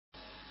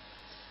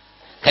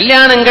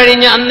കല്യാണം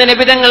കഴിഞ്ഞ് അന്ന്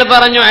നബി തങ്ങൾ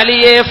പറഞ്ഞു,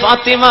 അലിയേ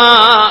ഫാത്തിമ,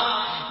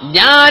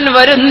 ഞാൻ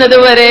വരുന്നത്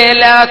വരെ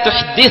ലാ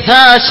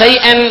തുഹ്ദിസാ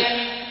ശൈഅൻ,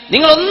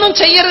 നിങ്ങളൊന്നും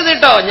ചെയ്യരുത്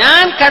കേട്ടോ.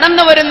 ഞാൻ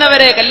കടന്നു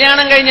വരുന്നവരെ,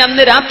 കല്യാണം കഴിഞ്ഞ്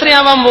അന്ന്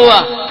രാത്രിയാവാൻ പോവാ,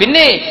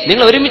 പിന്നെ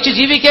നിങ്ങൾ ഒരുമിച്ച്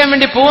ജീവിക്കാൻ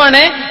വേണ്ടി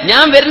പോവാണേ,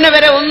 ഞാൻ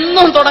വരുന്നവരെ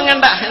ഒന്നും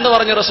തുടങ്ങണ്ട എന്ന്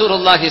പറഞ്ഞു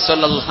റസൂലുള്ളാഹി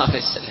സ്വല്ലല്ലാഹു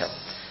അലൈഹി വസല്ലം.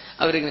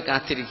 അവരിങ്ങനെ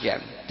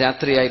കാത്തിരിക്കുകയാണ്,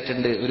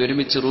 രാത്രിയായിട്ടുണ്ട്,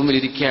 ഒരുമിച്ച്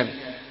റൂമിലിരിക്കാൻ.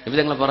 നബി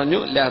തങ്ങൾ പറഞ്ഞു,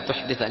 ലാ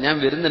തുഹ്ദിസ, ഞാൻ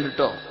വരുന്നുണ്ട്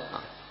കേട്ടോ.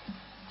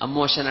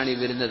 അമ്മോശനാണ് ഈ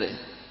വരുന്നത്.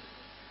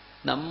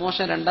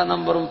 അമ്മോശൻ 2ാം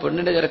നമ്പറും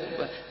പെണ്ണിന്റെ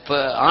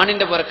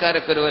ആണിന്റെ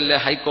പുറക്കാരൊക്കെ ഒരു വല്ല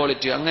ഹൈ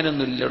ക്വാളിറ്റി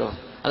അങ്ങനെയൊന്നും ഇല്ലടോ.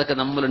 അതൊക്കെ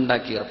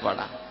നമ്മളുണ്ടാക്കിയ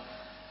ഏർപ്പാടാണ്.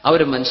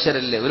 അവർ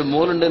മനുഷ്യരല്ലേ, ഒരു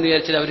മോളുണ്ടെന്ന്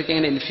വിചാരിച്ചാൽ അവർക്ക്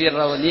എങ്ങനെ ഇൻഫീരിയർ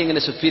ആവുക, നീ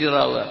എങ്ങനെ സുപ്പീരിയർ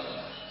ആവുക?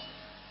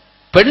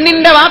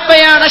 പെണ്ണിന്റെ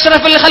വാപ്പയാണ്,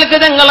 അഷ്റഫുൽ ഖൽഖ്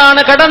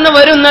തങ്ങളാണ് കടന്നു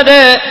വരുന്നത്.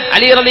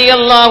 അലി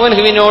റളിയല്ലാഹു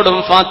അൻഹുവിനോടും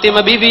ഫാത്തിമ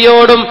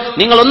ബീവിയോടും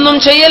നിങ്ങളൊന്നും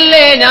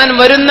ചെയ്യല്ലേ, ഞാൻ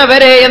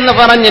വരുന്നവരെ എന്ന്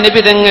പറഞ്ഞ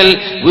നബി തങ്ങൾ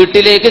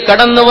വീട്ടിലേക്ക്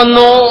കടന്നു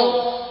വന്നു.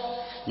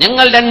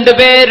 ഞങ്ങൾ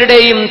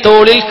രണ്ടുപേരുടെയും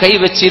തോളിൽ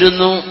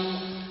കൈവച്ചിരുന്നു.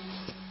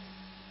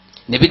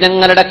 നബി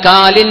തങ്ങളുടെ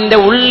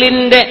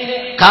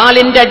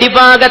കാലിന്റെ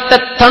അടിഭാഗത്തെ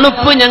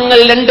തണുപ്പ് ഞങ്ങൾ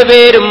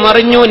രണ്ടുപേരും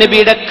അറിഞ്ഞു.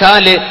 നബിയുടെ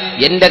കാല്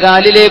എന്റെ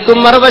കാലിലേക്കും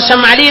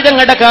മറുവശം അലി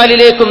തങ്ങളുടെ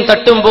കാലിലേക്കും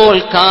തട്ടുമ്പോൾ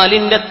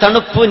കാലിന്റെ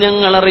തണുപ്പ്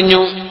ഞങ്ങൾ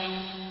അറിഞ്ഞു.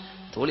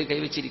 തോളി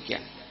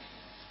കൈവച്ചിരിക്കാൻ.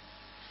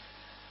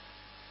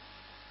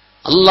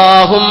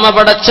 അല്ലാഹുമ്മ,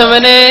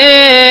 പടച്ചവനെ,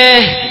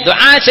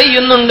 ദുആ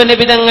ചെയ്യുന്നുണ്ട്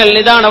നബി തങ്ങൾ.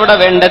 ഇതാണ് അവിടെ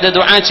വേണ്ടത്,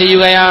 ദുആ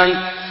ചെയ്യുകയാണ്.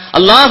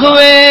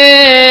 അല്ലാഹുവേ,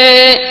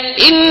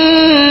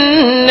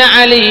 ഇന്ന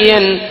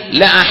അലിയൻ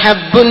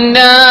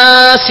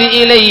ലഅഹബ്ബുന്നാസി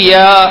ഇലയ്യ,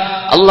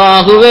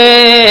 അല്ലാഹുവേ,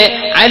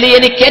 അലി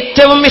എനിക്ക്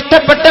ഏറ്റവും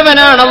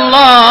ഇഷ്ടപ്പെട്ടവനാണ്.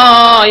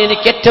 അല്ലാഹ്,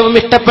 എനിക്ക് ഏറ്റവും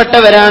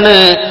ഇഷ്ടപ്പെട്ടവരാണ്.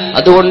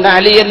 അതുകൊണ്ട്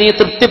അലിയെ നീ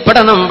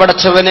തൃപ്തിപ്പെടണം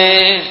പടച്ചവനെ.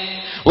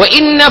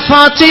 വഇന്ന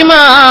ഫാത്തിമ,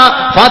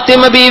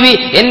 ഫാത്തിമ ബീവി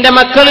എന്റെ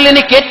മക്കളിൽ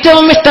എനിക്ക്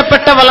ഏറ്റവും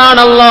ഇഷ്ടപ്പെട്ടവളാണ്.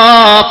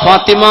 അല്ലാഹ്,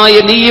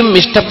 ഫാത്തിമയെ നീയും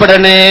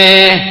ഇഷ്ടപ്പെടണേ.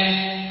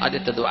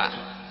 ആദ്യത്തെ ദുആ.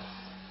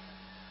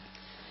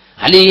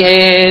 അലിയെ,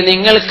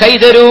 നിങ്ങൾ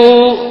കൈതരൂ,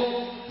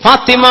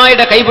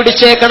 ഫാത്തിമയുടെ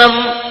കൈപിടിച്ചേക്കണം.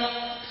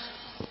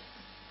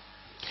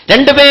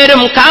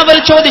 രണ്ടുപേരും കാവൽ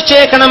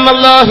ചോദിച്ചേക്കണം,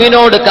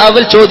 അല്ലാഹുവിനോട്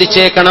കാവൽ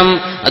ചോദിച്ചേക്കണം.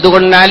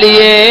 അതുകൊണ്ട്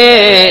അലിയെ,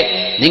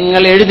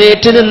 നിങ്ങൾ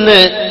എഴുന്നേറ്റ് നിന്ന്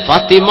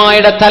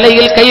ഫാത്തിമയുടെ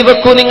തലയിൽ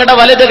കൈവെക്കൂ, നിങ്ങളുടെ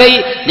വലത് കൈ.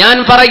 ഞാൻ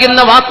പറയുന്ന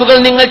വാക്കുകൾ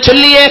നിങ്ങൾ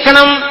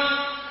ചൊല്ലിയേക്കണം.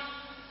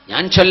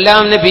 ഞാൻ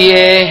ചൊല്ലാം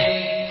നബിയെ.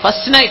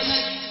 ഫസ്റ്റ് നൈറ്റ്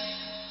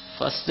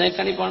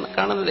ആണ്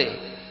കാണുന്നതേ.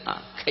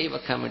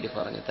 കൈവെക്കാൻ വേണ്ടി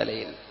പറഞ്ഞു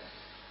തലയിൽ.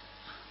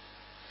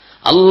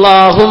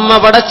 അല്ലാഹുമ്മ,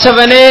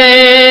 പടച്ചവനെ,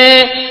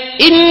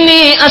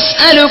 ഇന്നി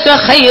അസ്അലുക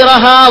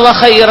ഖൈറഹാ വ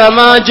ഖൈറ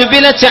മാ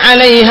ജുബിലത്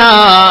അലൈഹാ,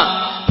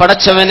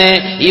 പടച്ചവനെ,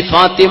 ഈ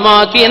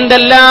ഫാത്തിമക്ക്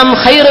എന്തെല്ലാം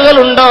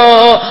ഖൈറുകളുണ്ടോ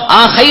ആ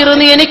ഖൈർ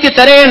നീ എനിക്ക്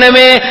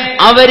തരേണമേ.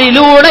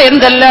 അവരിലൂടെ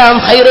എന്തെല്ലാം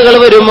ഖൈറുകൾ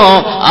വരുമോ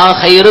ആ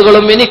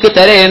ഖൈറുകളും എനിക്ക്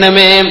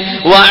തരേണമേ.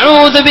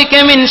 വഅഊദു ബിക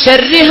മിൻ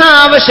ശർരിഹാ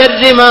വ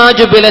ശർരി മാ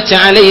ജുബിലത്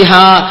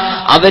അലൈഹാ,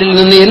 അവരിൽ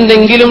നിന്ന്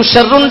എന്തെങ്കിലും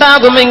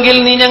ഷർറുണ്ടാകുമെങ്കിൽ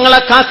നീ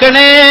ഞങ്ങളെ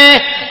കാക്കണേ.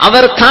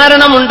 അവർ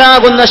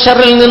കാരണമുണ്ടാകുന്ന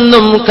ഷർറിൽ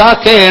നിന്നും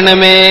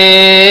കാക്കേണമേ.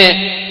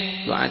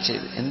 ദുആ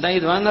ചെയ്ത് എന്തായി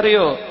ദുആ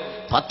എന്നറിയോ?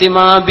 ഫാത്തിമ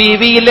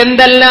ബീവിയിൽ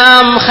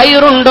എന്തെല്ലാം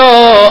ഖൈറുണ്ടോ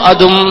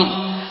അതും,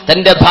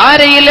 തന്റെ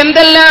ഭാര്യയിൽ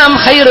എന്തെല്ലാം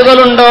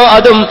ഖൈറുകളുണ്ടോ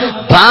അതും,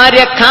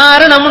 ഭാര്യ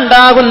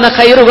കാരണമുണ്ടാകുന്ന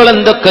ഖൈറുകൾ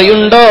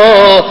എന്തൊക്കെയുണ്ടോ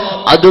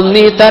അതും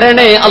നീ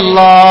തരണേ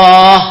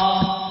അല്ലാഹ്.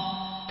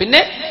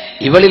 പിന്നെ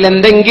ഇവളിൽ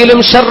എന്തെങ്കിലും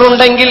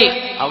ഷർറുണ്ടെങ്കിൽ,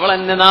 അവൾ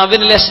എന്നെ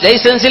നാവിന്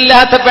ലൈസൻസ്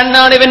ഇല്ലാത്ത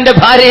പെണ്ണാണ് ഇവന്റെ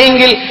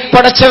ഭാര്യയെങ്കിൽ,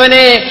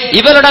 പടച്ചവനെ,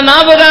 ഇവളുടെ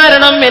നാവ്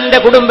കാരണം എന്റെ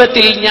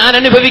കുടുംബത്തിൽ ഞാൻ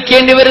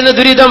അനുഭവിക്കേണ്ടി വരുന്ന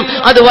ദുരിതം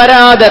അത്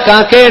വരാതെ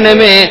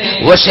കാക്കേണമേ.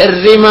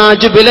 വശർരി മാ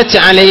ജുബിലത്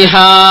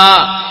അലൈഹാ,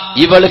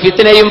 ഇവൾ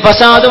ഫിത്നയും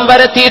ഫസാദും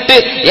പരത്തിയിട്ട്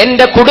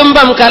എന്റെ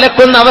കുടുംബം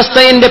കലക്കുന്ന അവസ്ഥ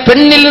എന്റെ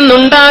പെണ്ണിൽ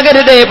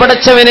നിന്നുണ്ടാകരുതേ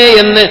പടച്ചവനെ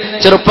എന്ന്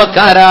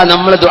ചെറുപ്പക്കാരാ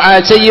നമ്മൾ ദുആ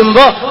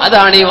ചെയ്യുമ്പോ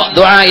അതാണ് ഈ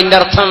ദുആഇന്റെ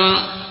അർത്ഥം.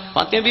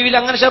 ഫാത്തിമ ബീവിയിൽ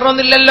അങ്ങനെ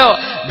ഷർറൊന്നുമില്ലല്ലോ.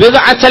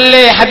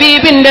 ബിദ്അത്തല്ലേ,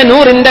 ഹബീബിന്റെ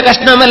നൂറിന്റെ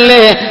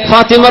കഷ്ണമല്ലേ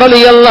ഫാത്തിമ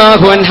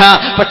റളിയല്ലാഹു അൻഹ.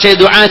 പക്ഷേ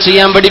ദുആ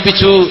ചെയ്യാൻ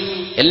പഠിപ്പിച്ചു.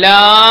 എല്ലാ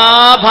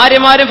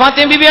ഭാര്യമാരും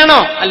ഫാത്തിമ ബീവിയാണോ?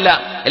 അല്ല.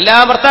 എല്ലാ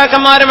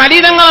ഭർത്താക്കന്മാരും അലി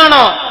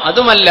തങ്ങളാണോ?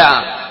 അതുമല്ല.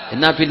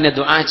 എന്നാ പിന്നെ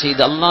ദുആ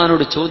ചെയ്ത്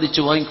അല്ലാഹുവോട്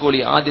ചോദിച്ചു വാങ്ങിക്കോളി.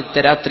 ആദ്യത്തെ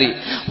രാത്രി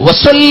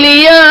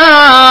വസല്ലിയാ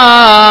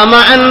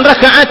മഅൻ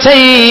റകഅതൈൻ,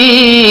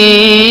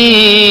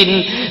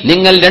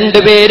 നിങ്ങൾ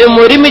രണ്ടുപേരും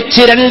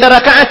ഒരുമിച്ച് 2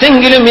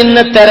 റകഅത്തെങ്കിലും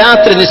ഇന്നത്തെ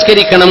രാത്രി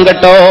നിസ്കരിക്കണം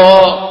കേട്ടോ.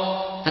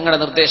 ഞങ്ങളുടെ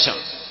നിർദ്ദേശം.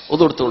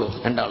 ഉദു എടുത്തോളൂ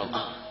രണ്ടാളും.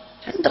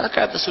 2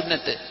 റകഅത്ത്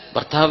സുന്നത്ത്.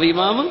 ഭർത്താവ്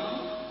ഇമാമും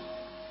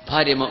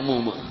ഭാര്യ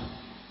മഅ്മൂമും.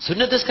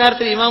 സുന്നത്ത്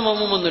നിസ്കാരത്തിൽ ഇമാം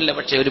മഅ്മൂമൊന്നുമില്ല.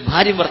 പക്ഷേ ഒരു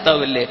ഭാര്യയും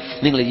ഭർത്താവല്ലേ,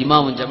 നിങ്ങൾ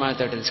ഇമാമും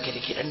ജമാഅത്തായിട്ട്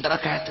നിസ്കരിക്കുക. 2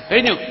 റകഅത്ത്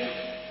കഴിഞ്ഞു.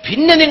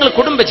 പിന്നെ നിങ്ങൾ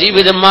കുടുംബ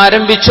ജീവിതം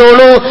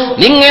ആരംഭിച്ചോളൂ.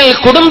 നിങ്ങൾ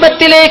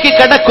കുടുംബത്തിലേക്ക്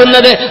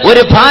കടക്കുന്നത്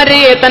ഒരു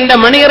ഭാര്യയെ തന്റെ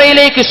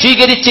മണിയറയിലേക്ക്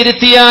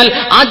സ്വീകരിച്ചിരുത്തിയാൽ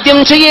ആദ്യം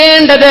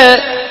ചെയ്യേണ്ടത്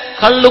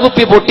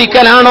കള്ളുകുപ്പി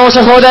പൊട്ടിക്കലാണോ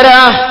സഹോദര?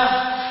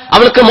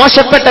 അവൾക്ക്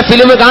മോശപ്പെട്ട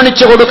ഫിലിം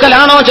കാണിച്ചു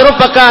കൊടുക്കലാണോ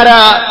ചെറുപ്പക്കാരാ?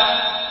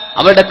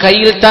 അവരുടെ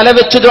കയ്യിൽ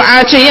തലവെച്ച് ദുആ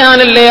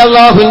ചെയ്യാനല്ലേ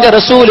അല്ലാഹുവിന്റെ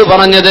റസൂല്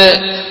പറഞ്ഞത്.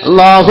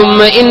 اللهم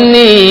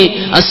إني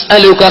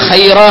أسألك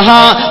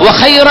خيرها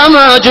وخير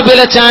ما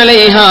جبلت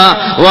عليها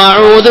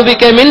وأعوذ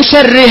بك من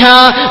شرها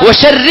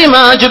وشر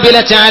ما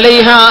جبلت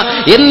عليها.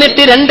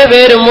 എന്നിട്ട്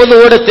രണ്ടുപേരും വുളു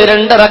എടുത്ത്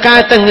 2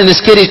 റക്അത്ത്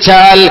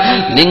നിസ്കരിച്ചാൽ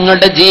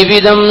നിങ്ങളുടെ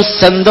ജീവിതം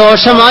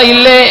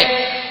സന്തോഷമായില്ലേ?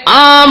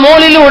 ആ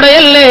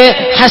മോളിലൂടെയല്ലേ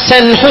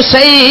ഹസൻ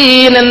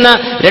ഹുസൈൻ എന്ന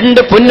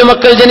 2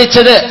 പൊന്നുമക്കൾ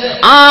ജനിച്ചത്?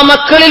 ആ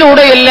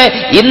മക്കളിലൂടെയല്ലേ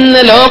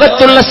ഇന്ന്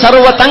ലോകത്തുള്ള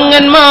സർവ്വ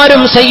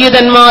തങ്ങന്മാരും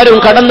സയ്യിദന്മാരും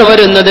കടന്നു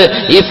വരുന്നത്?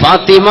 ഈ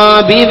ഫാത്തിമ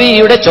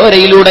ബീവിയുടെ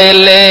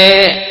ചോരയിലൂടെയല്ലേ?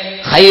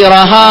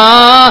 ഖൈറഹാ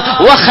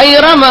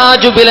വഖൈറ മാ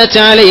ജുബിലത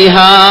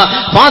അലൈഹാ.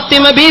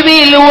 ഫാത്തിമ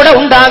ബീവിയിലൂടെ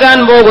ഉണ്ടാകാൻ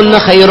പോകുന്ന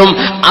ഖൈറും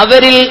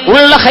അവരിൽ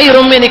ഉള്ള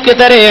ഖൈറും എനിക്ക്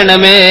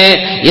തരയണമേ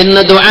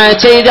എന്ന് ദുആ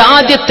ചെയ്ത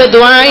ആദ്യത്തെ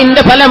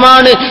ദുആഇന്റെ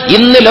ഫലമാണ്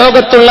ഇന്ന്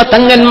ലോകത്തുള്ള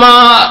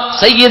തങ്ങന്മാർ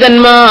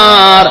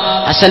സയ്യിദന്മാർ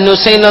ഹസൻ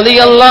ഹുസൈൻ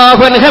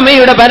റളിയല്ലാഹു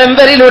അൻഹുമയുടെ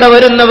പരമ്പരയിലൂടെ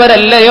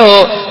വരുന്നവരല്ലയോ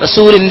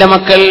റസൂലിന്റെ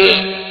മക്കൾ,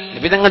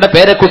 നബി തങ്ങളുടെ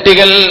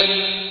പേരക്കുട്ടികൾ.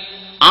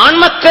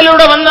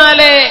 ആൺമക്കളുടെ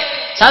വന്നാലേ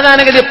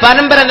സാധാരണഗതി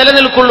പരമ്പര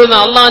നിലനിൽക്കുള്ളൂ.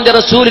 അള്ളാഹിന്റെ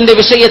റസൂലിന്റെ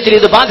വിഷയത്തിൽ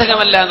ഇത്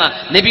ബാധകമല്ല.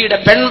 നബിയുടെ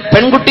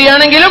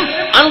പെൺകുട്ടിയാണെങ്കിലും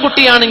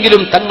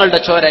ആൺകുട്ടിയാണെങ്കിലും തങ്ങളുടെ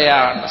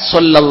ചോരയാണ്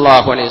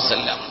സ്വല്ലല്ലാഹു അലൈഹി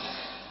വസല്ലം.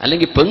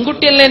 അല്ലെങ്കിൽ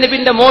പെൺകുട്ടിയല്ലേ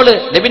നബിന്റെ മോള്,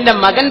 നബിന്റെ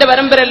മകന്റെ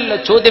പരമ്പരയല്ലോ,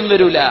 ചോദ്യം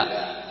വരൂല.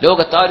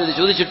 ലോകത്താരും ഇത്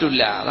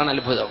ചോദിച്ചിട്ടില്ല. അതാണ്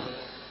അത്ഭുതം.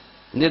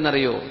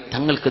 എന്തെന്നറിയോ?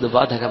 തങ്ങൾക്കിത്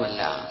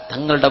ബാധകമല്ല.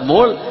 തങ്ങളുടെ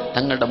മോൾ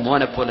തങ്ങളുടെ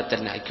മോനെ പോലെ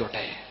തന്നെ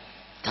ആയിക്കോട്ടെ,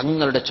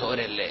 തങ്ങളുടെ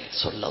ചോരല്ലേ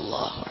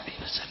സ്വല്ലല്ലാഹു അലൈഹി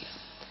വസല്ലം.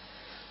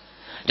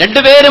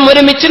 രണ്ടുപേരും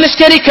ഒരുമിച്ച്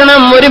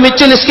നിസ്കരിക്കണം,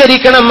 ഒരുമിച്ച്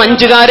നിസ്കരിക്കണം.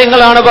 5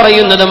 കാര്യങ്ങളാണ്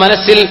പറയുന്നത്.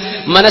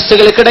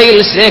 മനസ്സുകൾക്കിടയിൽ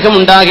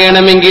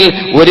സ്നേഹമുണ്ടാകണമെങ്കിൽ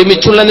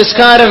ഒരുമിച്ചുള്ള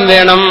നിസ്കാരം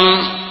വേണം.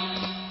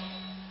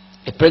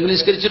 എപ്പോഴെങ്കിലും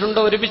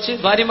നിസ്കരിച്ചിട്ടുണ്ടോ ഒരുമിച്ച്?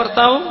 ഭാര്യ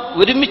ഭർത്താവും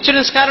ഒരുമിച്ച്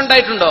നിസ്കാരം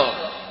ഉണ്ടായിട്ടുണ്ടോ?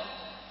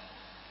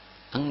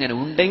 അങ്ങനെ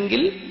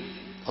ഉണ്ടെങ്കിൽ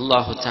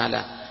അല്ലാഹു തആല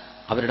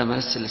അവരുടെ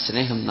മനസ്സിൽ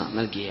സ്നേഹം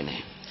നൽകിയേനെ.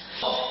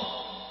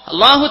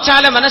 അല്ലാഹു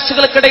തആല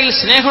മനസ്സുകൾക്കിടയിൽ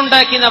സ്നേഹം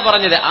ഉണ്ടാക്കി എന്നാ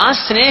പറഞ്ഞത്. ആ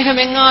സ്നേഹം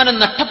എങ്ങാനും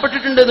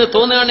നഷ്ടപ്പെട്ടിട്ടുണ്ടെന്ന്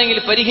തോന്നുകയാണെങ്കിൽ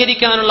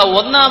പരിഹരിക്കാനുള്ള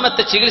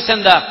ഒന്നാമത്തെ ചികിത്സ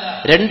എന്താ?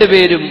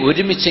 രണ്ടുപേരും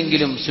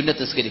ഒരുമിച്ചെങ്കിലും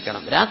സുന്നത്ത്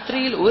നിസ്കരിക്കണം.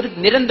 രാത്രിയിൽ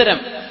നിരന്തരം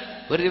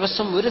ഒരു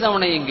ദിവസം ഒരു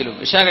തവണയെങ്കിലും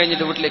ഇശാ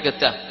കഴിഞ്ഞിട്ട് വീട്ടിലേക്ക്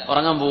എത്തുക,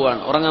 ഉറങ്ങാൻ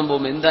പോവുകയാണ്. ഉറങ്ങാൻ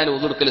പോകുമ്പോൾ എന്തായാലും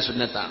ഒതുടുക്കൽ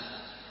സുന്നത്താണ്.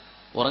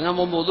 ഉറങ്ങാൻ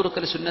പോകുമ്പോൾ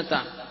ഒതുടുക്കൽ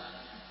സുന്നത്താണ്.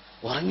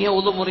 ഉറങ്ങിയ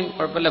ഒതുമുറി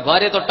കുഴപ്പമില്ല,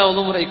 ഭാര്യ തൊട്ട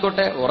ഒതുമുറി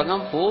ആയിക്കോട്ടെ. ഉറങ്ങാൻ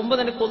പോകുമ്പോൾ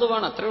നിനക്ക്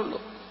ഒതുവാണ്, അത്രേ ഉള്ളൂ.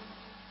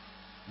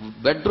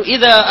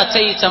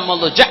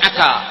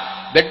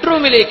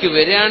 ബെഡ്റൂമിലേക്ക്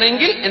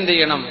വരികയാണെങ്കിൽ എന്ത്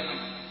ചെയ്യണം?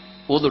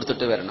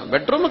 ഊതെടുത്തിട്ട് വരണം.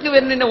 ബെഡ്റൂമിലേക്ക്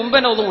വരുന്നതിന്റെ മുമ്പ്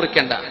തന്നെ ഒതു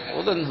മുറിക്കണ്ട.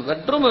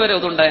 ബെഡ്റൂം വരെ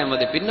ഒതുണ്ടായാൽ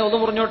മതി, പിന്നെ ഒതു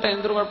മുറിഞ്ഞോട്ടെ,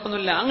 എന്തൊരു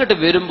കുഴപ്പമൊന്നുമില്ല. അങ്ങോട്ട്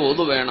വരുമ്പോ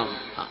ഒതു വേണം.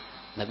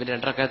 എന്നാ പിന്നെ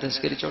 2 റക്അത്ത്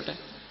നിസ്കരിച്ചോട്ടെ.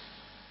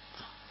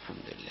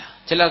 അൽഹംദുലില്ലാഹ്.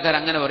 ചില ആൾക്കാർ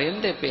അങ്ങനെ പറയും,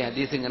 എന്റെ ഇപ്പൊ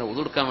ഹദീസ് ഇങ്ങനെ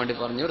ഒതുടുക്കാൻ വേണ്ടി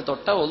പറഞ്ഞു, ഇവിടെ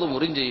തൊട്ടാ ഒതു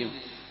മുറിയും ചെയ്യും,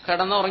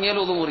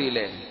 കിടന്നുറങ്ങിയാലും ഒതു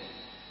മുറിയില്ലേ?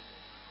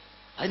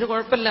 അതിന്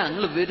കുഴപ്പമില്ല,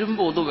 നിങ്ങൾ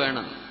വരുമ്പോ ഒതു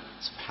വേണം.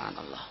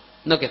 സുബ്ഹാനല്ലാഹ്.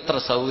 ഇന്നൊക്കെ എത്ര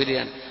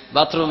സൗകര്യമാണ്.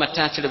 ബാത്റൂം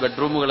അറ്റാച്ച്ഡ്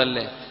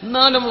ബെഡ്റൂമുകളല്ലേ,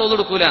 എന്നാലും നമ്മൾ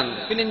ഒതുടുക്കൂലാന്ന്.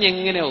 പിന്നെ ഇനി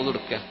എങ്ങനെയാ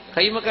ഒതുടുക്കുക?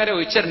 കൈമക്കാരെ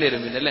ഒഴിച്ചേണ്ടി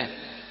വരും പിന്നെ അല്ലേ.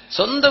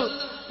 സ്വന്തം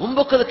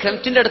മുമ്പൊക്കെ അത്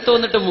കിണറ്റിന്റെ അടുത്ത്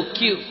വന്നിട്ട്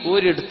മുക്കി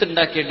കോരി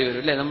എടുത്തുണ്ടാക്കേണ്ടി വരും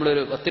അല്ലേ.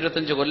 നമ്മളൊരു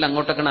 10-25 കൊല്ലം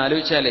അങ്ങോട്ടൊക്കെ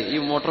ആലോചിച്ചാലേ ഈ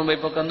മോട്ടറും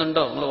പൈപ്പൊക്കെ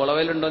ഒന്നുണ്ടോ? നിങ്ങൾ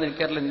വളവയിലുണ്ടോ എന്ന്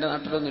എനിക്കറിയില്ല, എന്റെ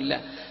നാട്ടിലൊന്നുമില്ല.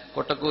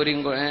 കൊട്ടക്കൂരിയും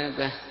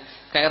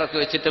കയറൊക്കെ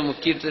വെച്ചിട്ട്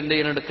മുക്കിയിട്ടുണ്ട്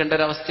ഇങ്ങനെ എടുക്കേണ്ട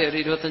ഒരവസ്ഥ ഒരു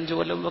 25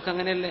 കൊല്ലം മുമ്പൊക്കെ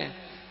അങ്ങനെയല്ലേ.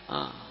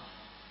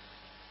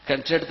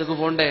 കിണറ്റിനടുത്തേക്ക്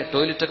പോണ്ടേ,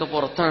 ടോയ്ലറ്റൊക്കെ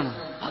പുറത്താണ്.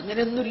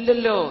 അങ്ങനെയൊന്നും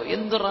ഇല്ലല്ലോ.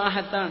 എന്ത്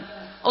റാഹത്താണ്.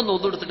 ഒന്ന്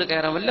ഒതുടുത്തിട്ട്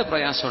കയറാൻ വല്ല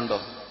പ്രയാസമുണ്ടോ?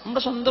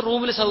 നമ്മുടെ സ്വന്തം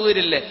റൂമിൽ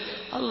സൗകര്യമില്ലേ?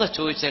 അല്ലാഹ്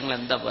ചോദിച്ചാൽ ഞങ്ങൾ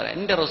എന്താ പറയാ?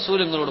 എന്റെ റസൂൽ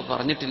നിങ്ങളോട്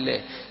പറഞ്ഞിട്ടില്ലേ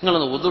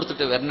നിങ്ങളൊന്ന്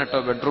ഒതുടുത്തിട്ട് വരണട്ടോ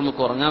ബെഡ്റൂമിൽ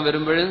ഉറങ്ങാൻ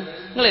വരുമ്പോഴും?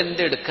 നിങ്ങൾ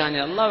എന്തെടുക്കാൻ?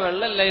 അല്ലാഹ്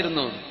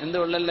വെള്ളമില്ലായിരുന്നു. എന്ത്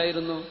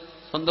വെള്ളമില്ലായിരുന്നു?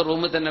 സ്വന്തം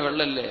റൂമിൽ തന്നെ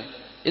വെള്ളമില്ലേ?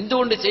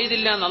 എന്തുകൊണ്ട്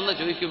ചെയ്തില്ല എന്ന് അല്ലാഹ്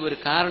ചോദിക്കുമ്പോൾ ഒരു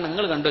കാരണം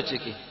നിങ്ങൾ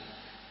കണ്ടുവച്ചേക്ക്.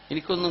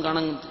 എനിക്കൊന്നും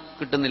കാണാൻ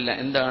കിട്ടുന്നില്ല.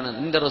 എന്താണ്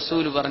നിന്റെ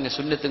റസൂല് പറഞ്ഞ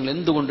സുന്നത്തുകൾ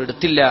എന്തുകൊണ്ട്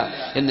എടുത്തില്ല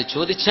എന്ന്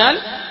ചോദിച്ചാൽ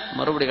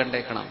മറുപടി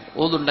കണ്ടേക്കണം.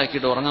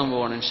 ഓതുണ്ടാക്കിയിട്ട് ഉറങ്ങാൻ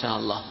പോവാണ് ഇൻഷാ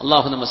അല്ലാഹ്.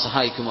 അല്ലാഹു നമ്മെ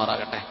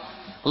സഹായിക്കുമാറാകട്ടെ.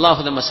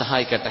 അല്ലാഹു നമ്മെ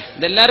സഹായിക്കട്ടെ.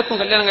 ഇതെല്ലാവർക്കും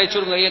കല്യാണം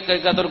കഴിച്ചവർക്കും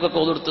കഴിക്കാത്തവർക്കൊക്കെ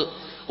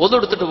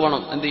ഒതുടുത്തിട്ട്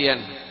പോകണം എന്ത് ചെയ്യാൻ?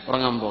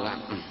 ഉറങ്ങാൻ പോകാൻ.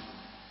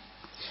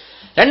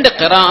 2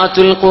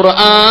 ഖിറാഅത്തുൽ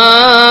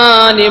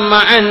ഖുർആനി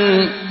മഅൻ.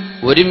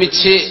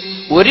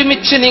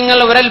 ഒരുമിച്ച് നിങ്ങൾ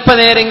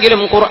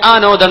ഒരൽപ്പനേരെങ്കിലും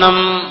ഖുർആൻ ഓതണം.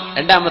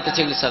 രണ്ടാമത്തെ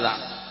ചികിത്സ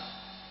അതാണ്.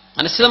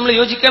 മനസ്സ് നമ്മൾ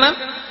യോജിക്കണം,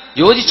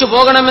 യോജിച്ചു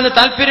പോകണമെന്ന്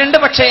താല്പര്യമുണ്ട്,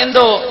 പക്ഷെ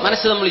എന്തോ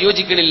മനസ്സ് നമ്മൾ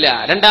യോജിക്കണില്ല.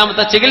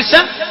 രണ്ടാമത്തെ ചികിത്സ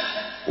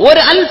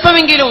ഒരു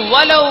അല്പമെങ്കിലും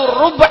വലൗ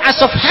റുബ്അ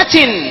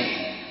സഫ്ഹത്തിൻ,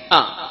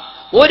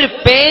 ഒരു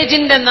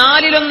പേജിന്റെ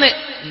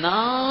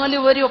 4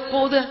 വരി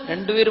ഒപ്പോത്.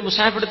 രണ്ടുപേരും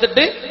മുസാഫ്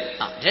എടുത്തിട്ട്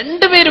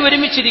രണ്ടുപേരും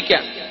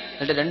ഒരുമിച്ചിരിക്കാം.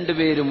 എന്നിട്ട്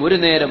രണ്ടുപേരും ഒരു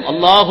നേരം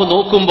അള്ളാഹു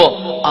നോക്കുമ്പോ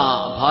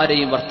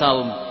ഭാര്യയും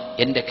ഭർത്താവും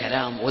എന്റെ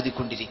കലാം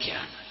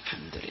ഓതിക്കൊണ്ടിരിക്കുകയാണ്.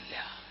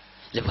 അൽഹംദുലില്ലാഹ്.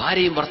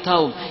 ഭാര്യയും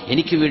ഭർത്താവും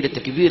എനിക്ക് വേണ്ടി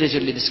തക്ബീർ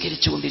ചൊല്ലി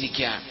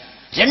നിസ്കരിച്ചുകൊണ്ടിരിക്കുകയാണ്.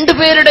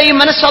 രണ്ടുപേരുടെയും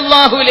മനസ്സ്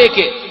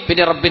അള്ളാഹുവിലേക്ക്.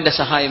 പിന്നെ റബ്ബിന്റെ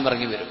സഹായം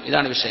ഇറങ്ങി വരും.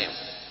 ഇതാണ് വിഷയം.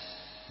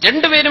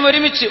 രണ്ടുപേരും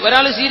ഒരുമിച്ച്,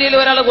 ഒരാൾ സീരിയൽ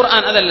ഒരാൾ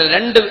ഖുർആൻ, അതല്ല,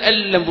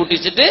 എല്ലാം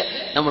പൂട്ടിച്ചിട്ട്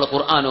നമ്മൾ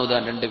ഖുർആൻ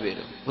ഓതാൻ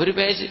രണ്ടുപേരും. ഒരു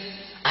പേജ്,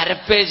 അര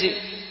പേജ്,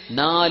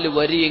 4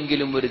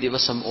 വരിയെങ്കിലും ഒരു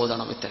ദിവസം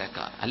ഓതണം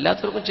ഇത്തരക്കാർ.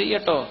 അല്ലാത്തവർക്കും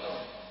ചെയ്യട്ടോ.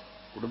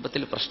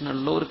 കുടുംബത്തിൽ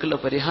പ്രശ്നമുള്ളവർക്കുള്ള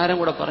പരിഹാരം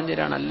കൂടെ പറഞ്ഞു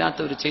തരാണ്.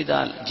 അല്ലാത്തവർ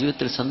ചെയ്താൽ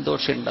ജീവിതത്തിൽ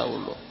സന്തോഷം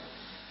ഉണ്ടാവുള്ളൂ.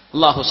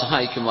 അള്ളാഹു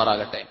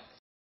സഹായിക്കുമാറാകട്ടെ.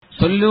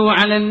 صلوا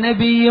على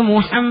النبي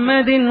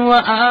محمد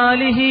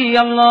وآله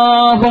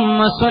اللهم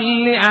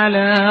صل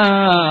على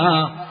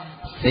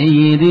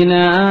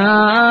سيدنا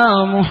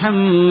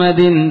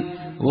محمد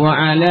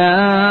وعلى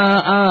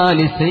آل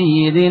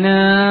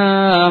سيدنا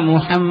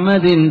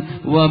محمد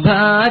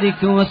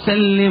وبارك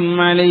وسلم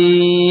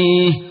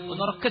عليه.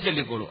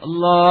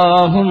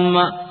 اللهم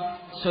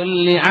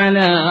صل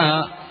على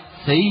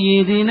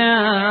سيدنا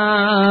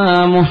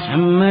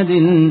محمد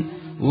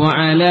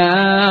وعلى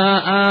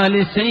آل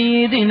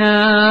سيدنا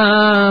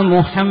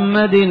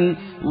محمد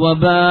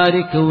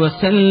وبارك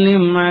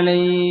وسلم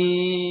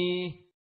عليه.